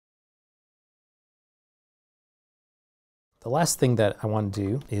The last thing that I want to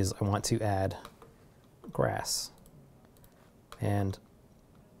do is I want to add grass. And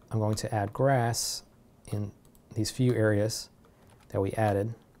I'm going to add grass in these few areas that we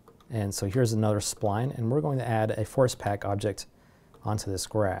added. And so here's another spline, and we're going to add a forest pack object onto this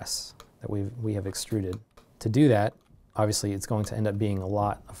grass that we have extruded. To do that, obviously it's going to end up being a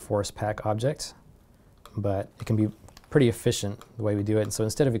lot of forest pack object, but it can be pretty efficient the way we do it. And so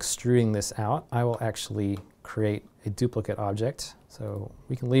instead of extruding this out, I will actually create a duplicate object. So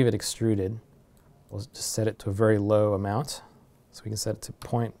we can leave it extruded. We'll just set it to a very low amount. So we can set it to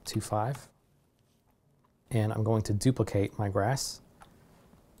 0.25. And I'm going to duplicate my grass.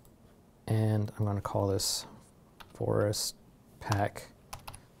 And I'm going to call this Forest Pack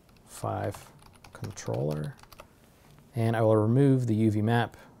 5 Controller. And I will remove the UV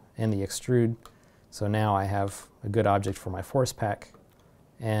map and the extrude. So now I have a good object for my forest pack.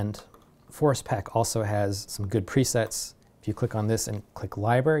 And forest pack also has some good presets. If you click on this and click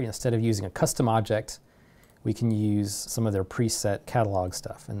library, instead of using a custom object, we can use some of their preset catalog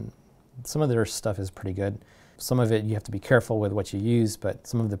stuff. And some of their stuff is pretty good. Some of it you have to be careful with what you use, but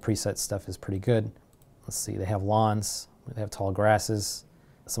some of the preset stuff is pretty good. Let's see, they have lawns, they have tall grasses.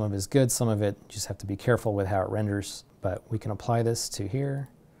 Some of it is good, some of it you just have to be careful with how it renders. But we can apply this to here,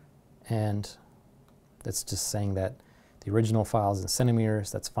 and that's just saying that the original file is in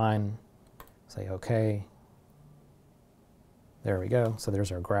centimeters. That's fine. Say OK. There we go. So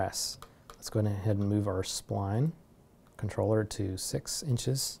there's our grass. Let's go ahead and move our spline controller to 6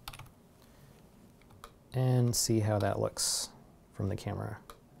 inches and see how that looks from the camera.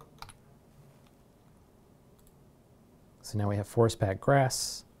 So now we have forest pack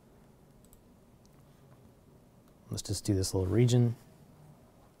grass. Let's just do this little region.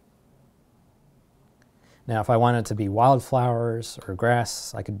 Now if I wanted it to be wildflowers or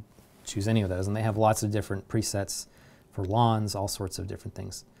grass, I could choose any of those, and they have lots of different presets for lawns, all sorts of different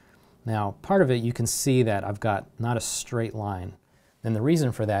things. Now part of it you can see that I've got not a straight line, and the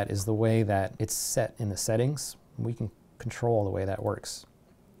reason for that is the way that it's set in the settings. We can control the way that works.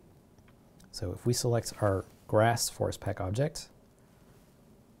 So if we select our grass forest pack object,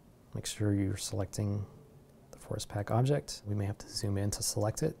 make sure you're selecting the forest pack object. We may have to zoom in to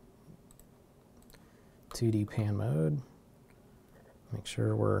select it. 2D pan mode. Make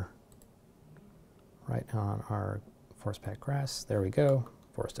sure we're right on our forest pack grass. There we go,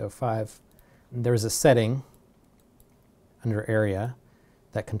 Forest 05. There's a setting under area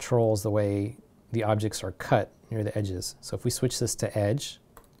that controls the way the objects are cut near the edges. So if we switch this to edge,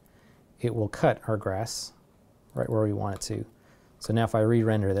 it will cut our grass right where we want it to. So now if I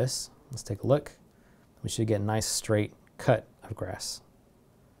re-render this, let's take a look. We should get a nice straight cut of grass.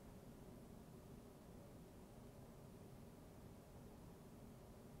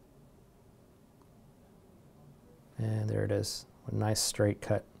 And there it is, a nice straight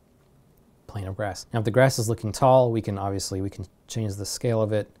cut plane of grass. Now if the grass is looking tall, we can change the scale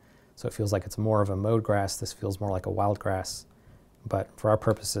of it so it feels like it's more of a mowed grass. This feels more like a wild grass. But for our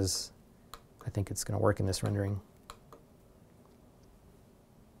purposes, I think it's going to work in this rendering.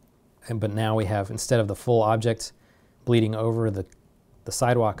 But now we have, instead of the full object bleeding over the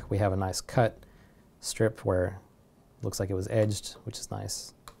sidewalk, we have a nice cut strip where it looks like it was edged, which is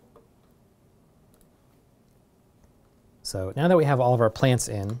nice. So now that we have all of our plants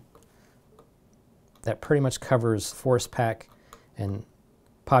in, that pretty much covers forest pack and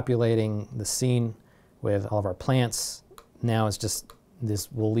populating the scene with all of our plants. Now it's just,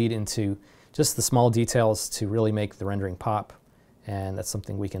 this will lead into just the small details to really make the rendering pop. And that's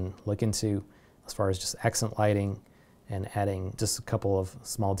something we can look into as far as just accent lighting and adding just a couple of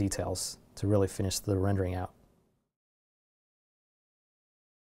small details to really finish the rendering out.